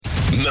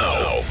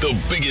Now,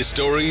 the biggest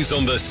stories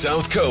on the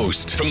South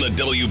Coast from the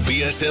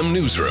WBSM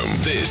Newsroom.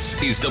 This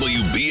is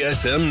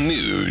WBSM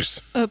News.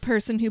 A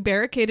person who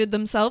barricaded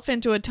themselves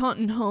into a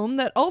Taunton home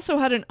that also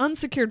had an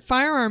unsecured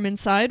firearm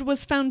inside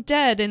was found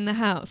dead in the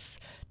house.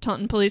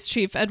 Taunton Police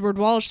Chief Edward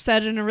Walsh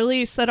said in a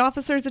release that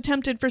officers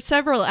attempted for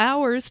several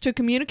hours to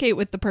communicate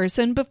with the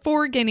person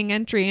before gaining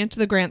entry into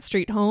the Grant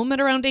Street home at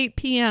around 8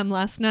 p.m.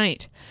 last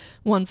night.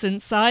 Once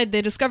inside,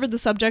 they discovered the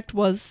subject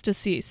was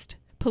deceased.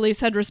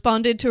 Police had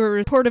responded to a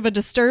report of a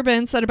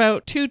disturbance at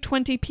about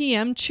 2:20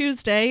 p.m.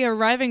 Tuesday,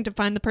 arriving to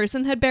find the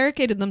person had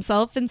barricaded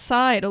themselves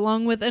inside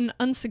along with an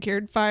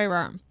unsecured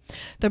firearm.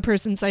 The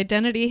person's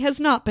identity has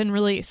not been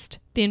released.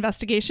 The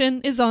investigation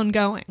is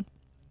ongoing.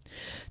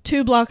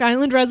 2 Block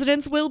Island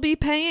residents will be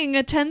paying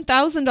a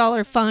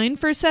 $10,000 fine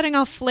for setting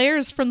off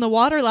flares from the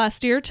water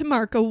last year to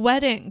mark a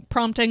wedding,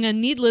 prompting a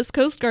needless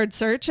Coast Guard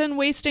search and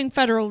wasting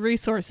federal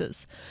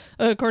resources.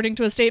 According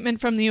to a statement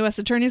from the U.S.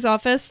 Attorney's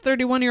Office,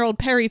 31-year-old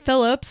Perry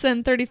Phillips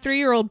and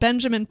 33-year-old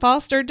Benjamin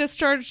Foster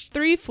discharged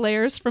 3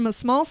 flares from a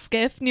small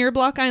skiff near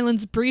Block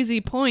Island's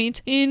Breezy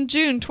Point in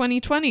June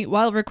 2020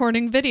 while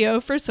recording video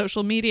for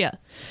social media.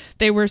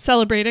 They were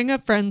celebrating a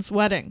friend's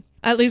wedding.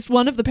 At least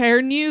one of the pair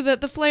knew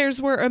that the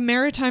flares were a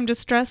maritime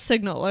distress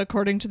signal,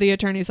 according to the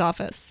attorney's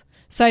office.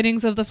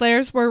 Sightings of the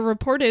flares were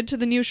reported to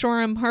the New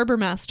Shoreham harbor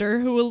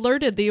master, who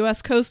alerted the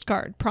U.S. Coast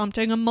Guard,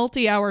 prompting a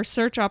multi-hour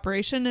search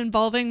operation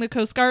involving the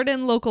Coast Guard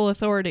and local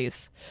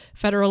authorities.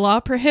 Federal law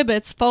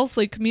prohibits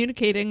falsely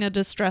communicating a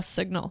distress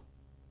signal.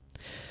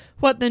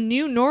 What the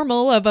new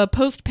normal of a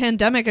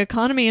post-pandemic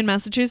economy in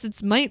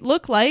Massachusetts might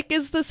look like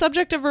is the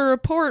subject of a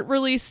report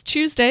released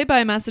Tuesday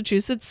by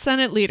Massachusetts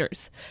Senate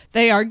leaders.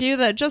 They argue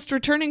that just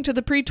returning to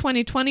the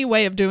pre-2020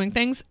 way of doing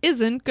things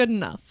isn't good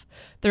enough.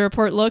 The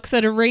report looks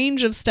at a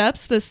range of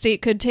steps the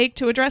state could take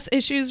to address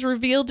issues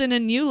revealed in a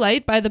new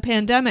light by the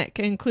pandemic,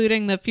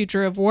 including the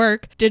future of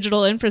work,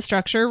 digital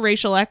infrastructure,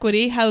 racial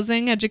equity,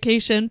 housing,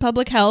 education,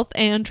 public health,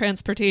 and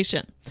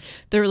transportation.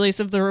 The release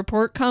of the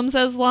report comes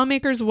as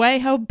lawmakers weigh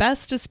how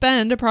best to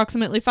spend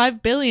approximately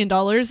 $5 billion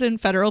in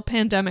federal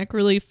pandemic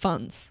relief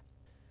funds.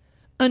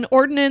 An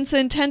ordinance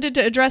intended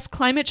to address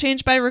climate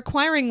change by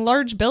requiring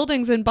large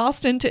buildings in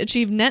Boston to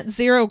achieve net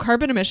zero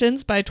carbon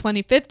emissions by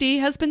 2050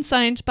 has been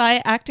signed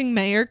by acting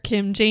mayor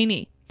Kim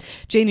Janey.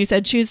 Janey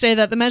said Tuesday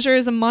that the measure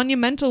is a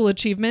monumental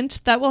achievement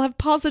that will have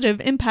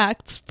positive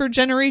impacts for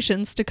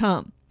generations to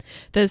come.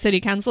 The city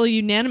council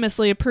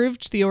unanimously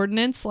approved the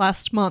ordinance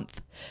last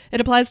month.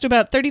 It applies to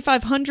about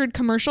 3,500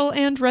 commercial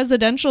and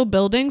residential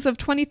buildings of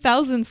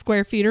 20,000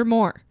 square feet or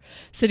more.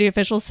 City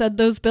officials said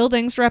those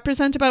buildings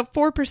represent about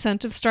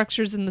 4% of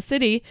structures in the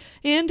city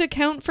and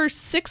account for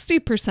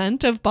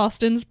 60% of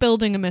Boston's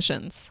building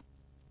emissions.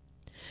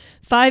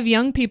 5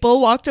 young people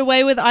walked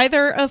away with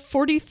either a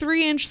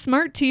 43-inch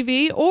smart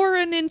TV or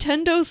a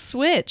Nintendo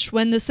Switch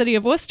when the city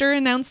of Worcester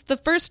announced the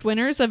first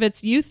winners of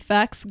its Youth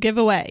Vax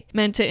giveaway,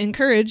 meant to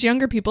encourage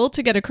younger people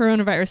to get a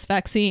coronavirus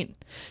vaccine.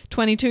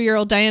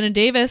 22-year-old Diana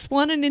Davis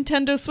won a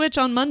Nintendo Switch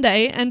on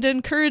Monday and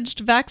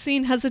encouraged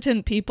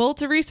vaccine-hesitant people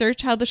to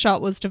research how the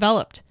shot was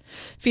developed.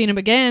 Fina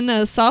McGinn,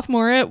 a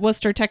sophomore at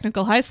Worcester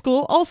Technical High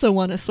School, also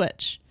won a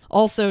Switch.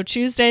 Also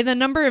Tuesday, the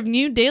number of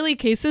new daily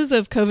cases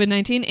of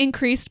COVID-19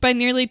 increased by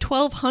nearly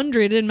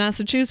 1,200 in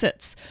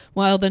Massachusetts,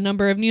 while the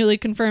number of newly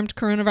confirmed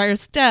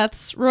coronavirus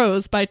deaths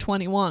rose by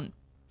 21.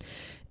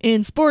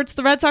 In sports,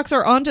 the Red Sox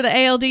are on to the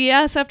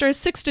ALDS after a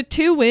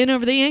 6-2 win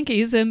over the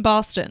Yankees in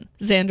Boston.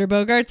 Xander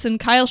Bogaerts and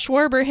Kyle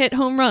Schwarber hit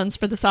home runs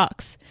for the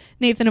Sox.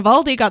 Nathan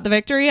Eovaldi got the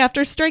victory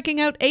after striking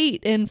out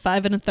 8 in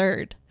 5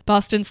 1/3.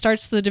 Boston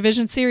starts the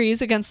division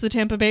series against the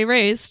Tampa Bay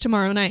Rays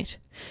tomorrow night.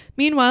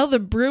 Meanwhile, the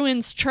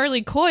Bruins'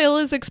 Charlie Coyle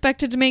is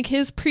expected to make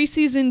his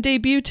preseason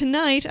debut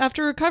tonight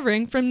after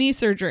recovering from knee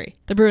surgery.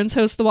 The Bruins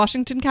host the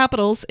Washington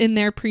Capitals in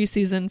their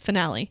preseason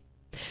finale.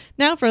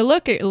 Now for a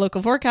look at your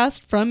local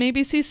forecast from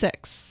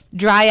ABC6.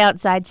 Dry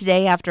outside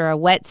today after a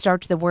wet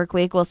start to the work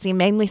week. We'll see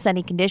mainly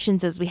sunny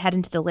conditions as we head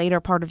into the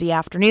later part of the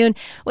afternoon,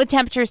 with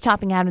temperatures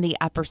topping out in the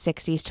upper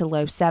 60s to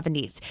low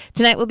 70s.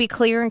 Tonight will be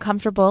clear and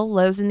comfortable,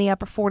 lows in the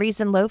upper 40s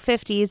and low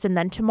 50s, and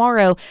then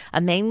tomorrow, a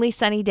mainly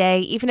sunny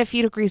day, even a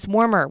few degrees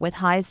warmer, with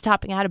highs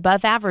topping out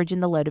above average in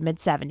the low to mid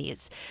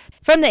 70s.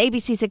 From the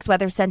ABC6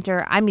 Weather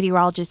Center, I'm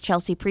meteorologist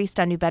Chelsea Priest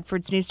on New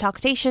Bedford's News Talk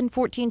Station,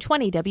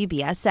 1420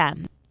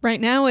 WBSM. Right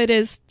now it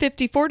is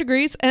 54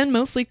 degrees and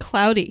mostly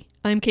cloudy.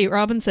 I'm Kate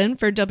Robinson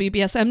for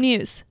WBSM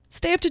News.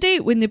 Stay up to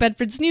date with New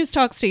Bedford's News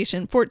Talk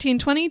Station,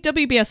 1420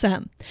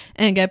 WBSM,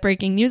 and get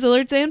breaking news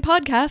alerts and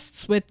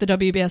podcasts with the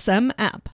WBSM app.